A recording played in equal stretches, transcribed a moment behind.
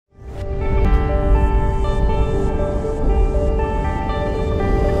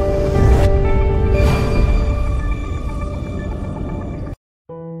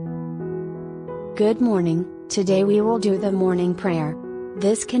morning. Today we will do the morning prayer.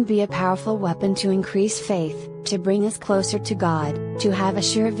 This can be a powerful weapon to increase faith, to bring us closer to God, to have a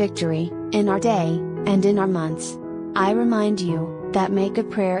sure victory, in our day, and in our months. I remind you, that make a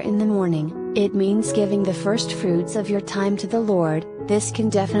prayer in the morning, it means giving the first fruits of your time to the Lord. This can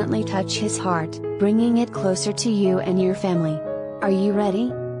definitely touch His heart, bringing it closer to you and your family. Are you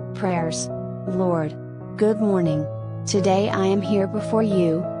ready? Prayers. Lord, good morning. Today I am here before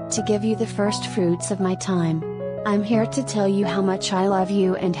you, to give you the first fruits of my time. I'm here to tell you how much I love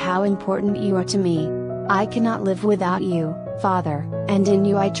you and how important you are to me. I cannot live without you, Father, and in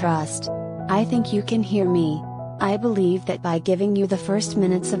you I trust. I think you can hear me. I believe that by giving you the first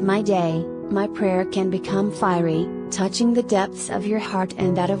minutes of my day, my prayer can become fiery, touching the depths of your heart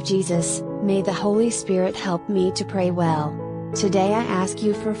and that of Jesus. May the Holy Spirit help me to pray well. Today I ask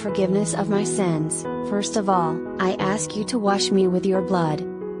you for forgiveness of my sins. First of all, I ask you to wash me with your blood.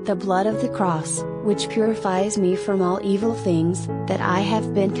 The blood of the cross, which purifies me from all evil things that I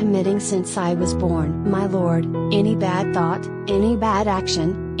have been committing since I was born. My Lord, any bad thought, any bad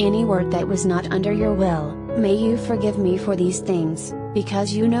action, any word that was not under your will, may you forgive me for these things,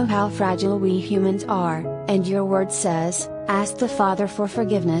 because you know how fragile we humans are, and your word says, ask the Father for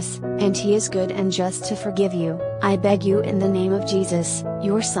forgiveness, and He is good and just to forgive you. I beg you in the name of Jesus,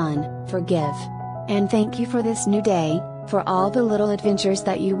 your Son, forgive. And thank you for this new day, for all the little adventures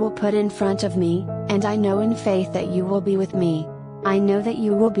that you will put in front of me, and I know in faith that you will be with me. I know that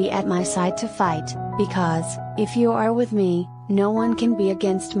you will be at my side to fight, because, if you are with me, no one can be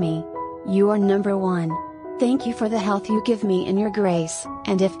against me. You are number one. Thank you for the health you give me in your grace,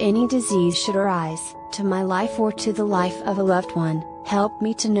 and if any disease should arise, to my life or to the life of a loved one, help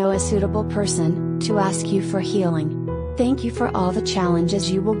me to know a suitable person, to ask you for healing. Thank you for all the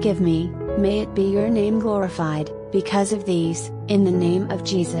challenges you will give me, may it be your name glorified, because of these, in the name of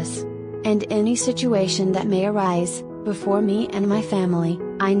Jesus. And any situation that may arise, before me and my family,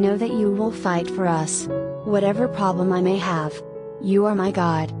 I know that you will fight for us. Whatever problem I may have, you are my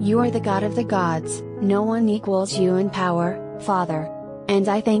God. You are the God of the gods, no one equals you in power, Father. And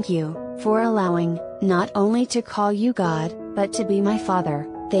I thank you, for allowing, not only to call you God, but to be my Father.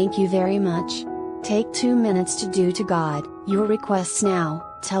 Thank you very much. Take 2 minutes to do to God your requests now.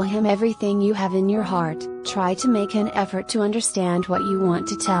 Tell Him everything you have in your heart. Try to make an effort to understand what you want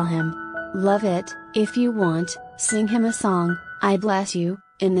to tell Him. Love it. If you want, sing Him a song. I bless you,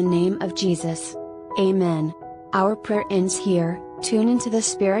 in the name of Jesus. Amen. Our prayer ends here. Tune into the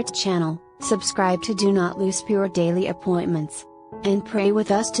Spirit channel, subscribe to Do Not Lose Pure Daily Appointments, and pray with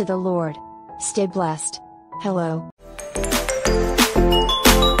us to the Lord. Stay blessed. Hello.